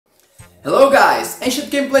Hello guys,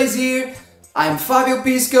 Ancient Gameplays here. I'm Fabio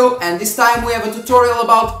Pisco and this time we have a tutorial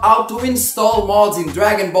about how to install mods in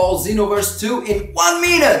Dragon Ball Xenoverse 2 in 1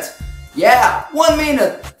 minute! Yeah, 1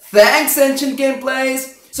 minute! Thanks Ancient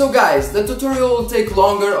Gameplays! So guys, the tutorial will take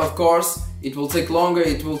longer, of course. It will take longer,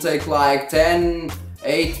 it will take like 10,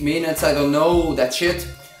 8 minutes, I don't know, that shit.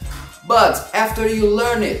 But after you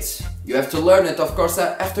learn it, you have to learn it, of course,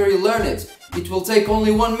 after you learn it, it will take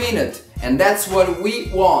only 1 minute. And that's what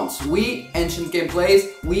we want. We, Ancient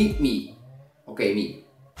Gameplays, me. Okay, me.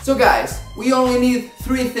 So guys, we only need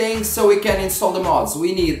 3 things so we can install the mods.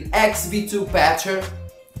 We need XV2 patcher,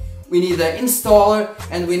 we need the installer,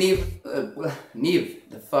 and we need...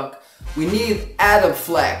 We need Adobe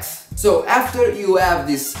Flex. So after you have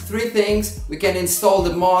these 3 things, we can install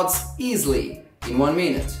the mods easily, in 1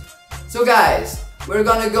 minute. So guys, we're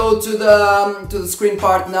gonna go to the screen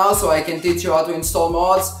part now so I can teach you how to install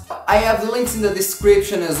mods. I have the links in the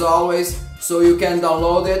description as always, so you can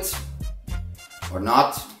download it. Or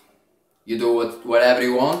not. You do whatever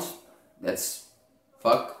you want. That's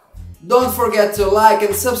fuck. Don't forget to like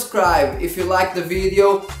and subscribe if you like the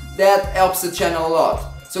video. That helps the channel a lot.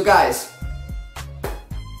 So guys,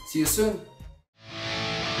 see you soon.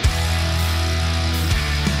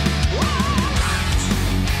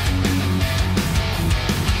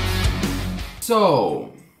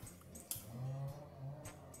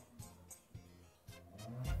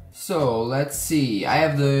 So let's see, I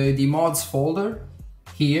have the mods folder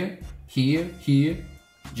here,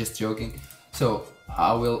 just joking. So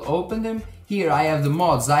I will open them. Here I have the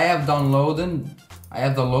mods, I have downloaded,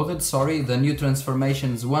 the new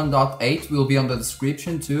transformations 1.8 will be on the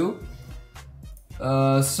description too.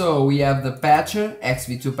 So we have the patcher,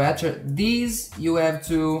 XV2 patcher. These you have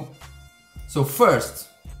to, so first,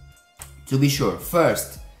 to be sure,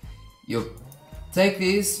 first you take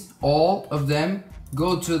these, all of them,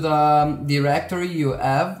 go to the directory you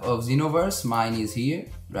have of Xenoverse, mine is here,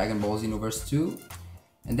 Dragon Ball Xenoverse 2,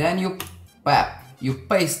 and then you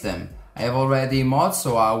paste them. I have already mods,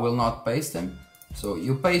 so I will not paste them. So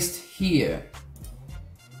you paste here.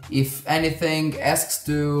 If anything asks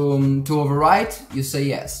to overwrite, you say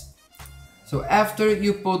yes. So after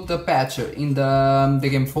you put the patcher in the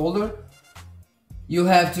game folder, you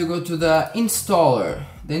have to go to the installer.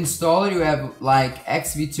 The installer, you have like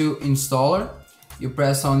XV2 installer. You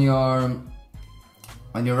press on your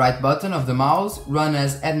right button of the mouse, run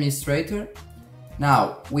as administrator.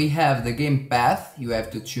 Now we have the game path, you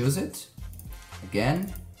have to choose it.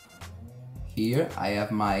 Again, here I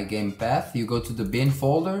have my game path. You go to the bin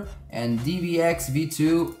folder and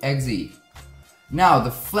dbxv2exe. Now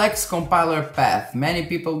the Flex compiler path. Many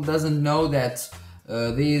people doesn't know that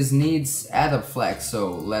this needs Adobe Flex,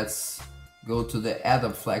 so let's go to the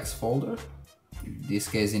Adobe Flex folder. In this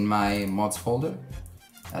case in my mods folder,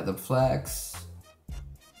 Adobe Flex,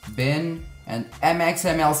 bin, and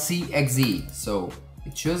mxmlc.exe. So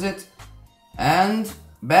you choose it, and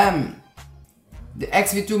bam! The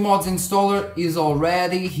XV2 mods installer is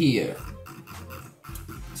already here.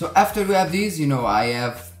 So after we have these, you know, I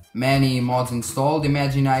have many mods installed.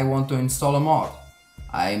 Imagine I want to install a mod.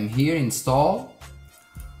 I'm here, install.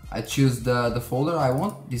 I choose the folder I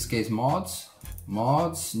want, in this case mods,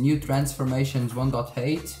 new transformations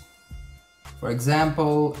 1.8. For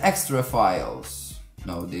example, extra files.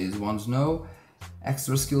 No, these ones no.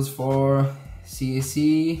 Extra skills for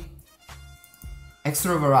CAC.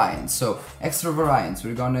 Extra variants. So extra variants,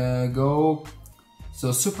 we're gonna go.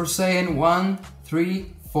 So Super Saiyan 1,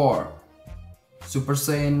 3, 4. Super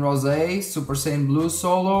Saiyan Rose, Super Saiyan Blue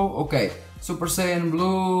Solo. Okay, Super Saiyan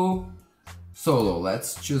Blue Solo,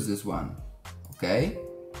 let's choose this one. Okay,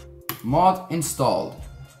 mod installed.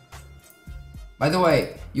 By the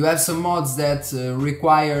way, you have some mods that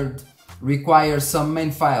require some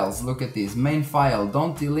main files. Look at this, main file,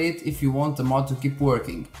 don't delete if you want the mod to keep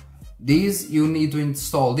working. These, you need to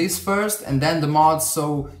install this first and then the mods,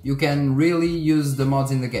 so you can really use the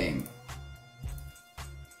mods in the game.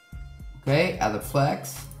 Okay, add a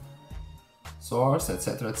flex, source,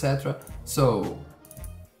 etc, etc. So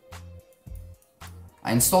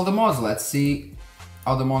I installed the mods, let's see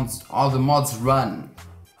how the mods run.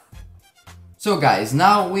 So guys,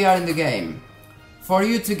 now we are in the game. For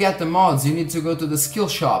you to get the mods, you need to go to the skill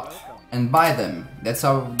shop and buy them. That's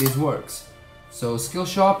how this works. So skill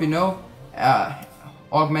shop, you know,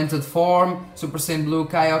 augmented form, Super Saiyan Blue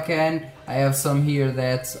Kaioken. I have some here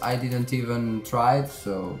that I didn't even try.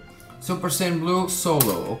 So Super Saiyan Blue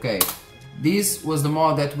Solo, okay. This was the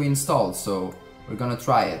mod that we installed, so we're gonna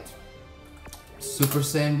try it. Super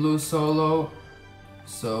Saiyan Blue Solo,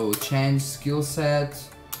 so change skill set,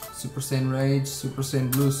 Super Saiyan Rage, Super Saiyan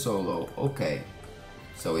Blue Solo, okay.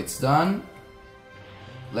 So it's done.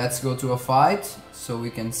 Let's go to a fight so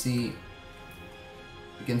we can see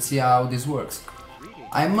how this works.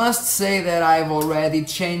 I must say that I've already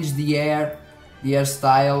changed the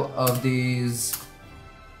hairstyle of this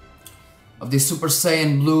Super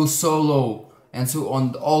Saiyan Blue Solo and so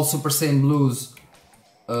on all Super Saiyan Blues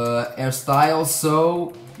hairstyle,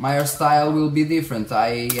 so my hairstyle will be different.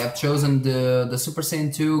 I have chosen the Super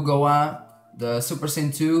Saiyan 2 Gohan, the Super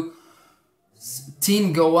Saiyan 2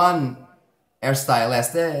 Teen Gohan hairstyle.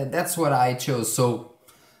 Yes, that's what I chose. So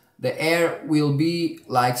the hair will be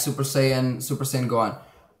like Super Saiyan Gohan.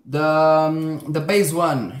 The base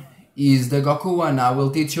one is the Goku one. I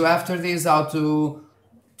will teach you after this how to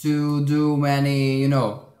do many, you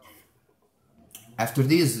know. After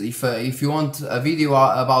this, if you want a video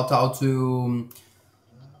about how to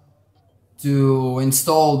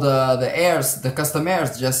install the airs, the custom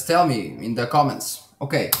airs, just tell me in the comments.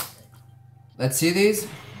 Okay, let's see this.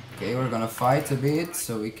 Okay, we're gonna fight a bit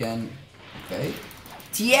so we can. Okay,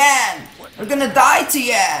 Tien, we're gonna die,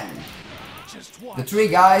 Tien. The three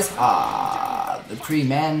guys, the three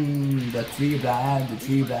men, the three bad.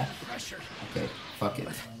 Okay, fuck it.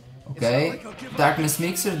 Okay, Darkness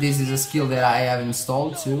Mixer, this is a skill that I have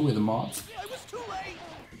installed too with the mods.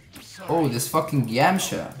 Oh, this fucking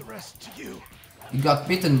Yamcha. He got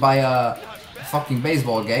bitten by a fucking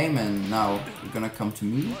baseball game and now you're gonna come to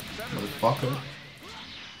me, motherfucker.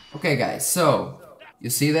 Okay guys, so, you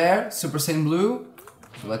see there, Super Saiyan Blue?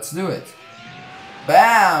 So let's do it.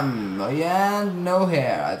 Bam! And no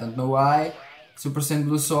hair, I don't know why. Super Saiyan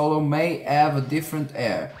Blue Solo may have a different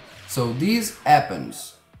hair. So this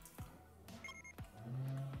happens.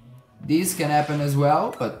 These can happen as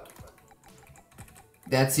well, but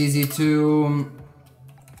that's easy to,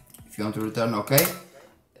 if you want to return, okay,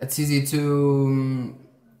 that's easy to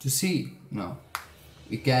see. No,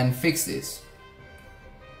 we can fix this.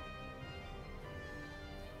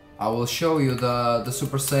 I will show you the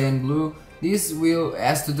Super Saiyan Blue. This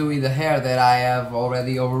has to do with the hair that I have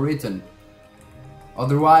already overwritten.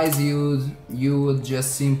 Otherwise you would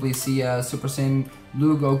just simply see a Super Saiyan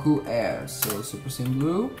Blue Goku hair. So Super Saiyan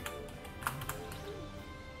Blue,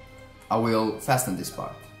 I will fasten this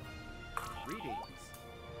part.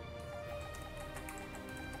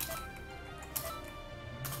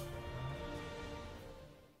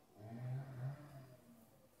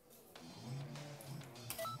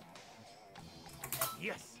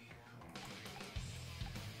 Yes.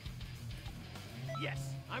 Yes,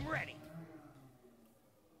 I'm ready.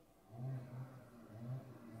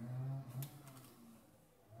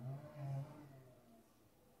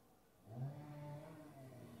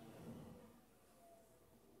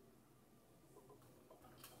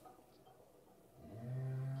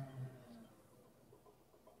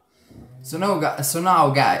 So now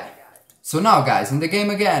guys, in the game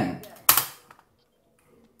again.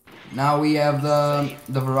 Now we have the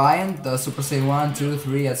variant, the Super Saiyan 1, 2,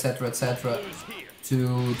 3, etc,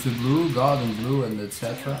 to blue, God and blue, and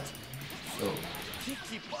etc. So,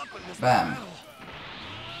 bam.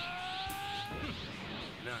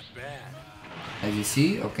 As you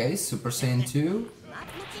see, okay, Super Saiyan 2,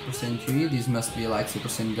 Super Saiyan 3, these must be like Super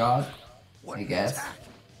Saiyan God, I guess.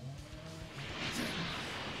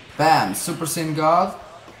 Bam, Super Saiyan God.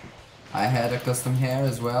 I had a custom hair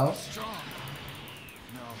as well.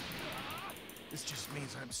 This just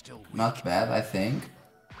means I'm still weak. Not bad, I think.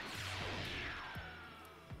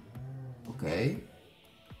 Okay.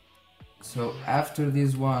 So after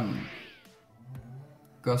this one,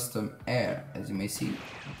 custom hair, as you may see.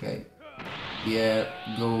 Okay. The hair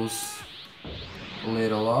goes a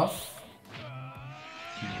little off.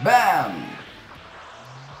 Bam!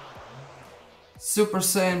 Super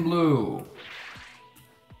Saiyan Blue.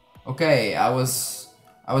 Okay, I was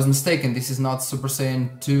mistaken. This is not Super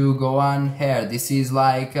Saiyan 2 Gohan hair. This is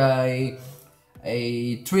like a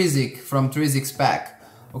Trizik from Trizik's pack.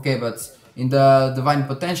 Okay, but in the Divine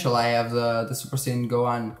Potential I have the Super Saiyan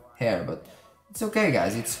Gohan hair, but it's okay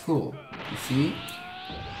guys, it's cool. You see?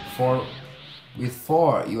 With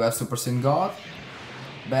 4 you have Super Saiyan God.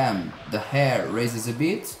 Bam, the hair raises a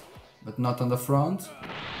bit, but not on the front.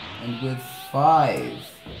 And with 5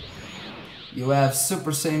 you have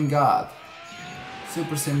Super Saiyan God,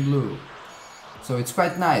 Super Saiyan Blue. So it's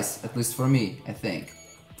quite nice, at least for me, I think.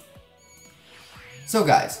 So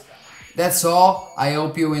guys, that's all. I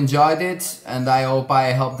hope you enjoyed it and I hope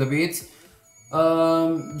I helped a bit.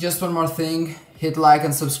 Just one more thing, hit like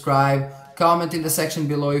and subscribe. Comment in the section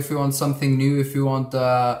below if you want something new, if you want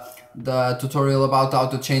the tutorial about how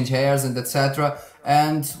to change hairs and etc.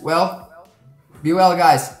 And well, be well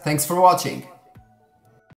guys, thanks for watching.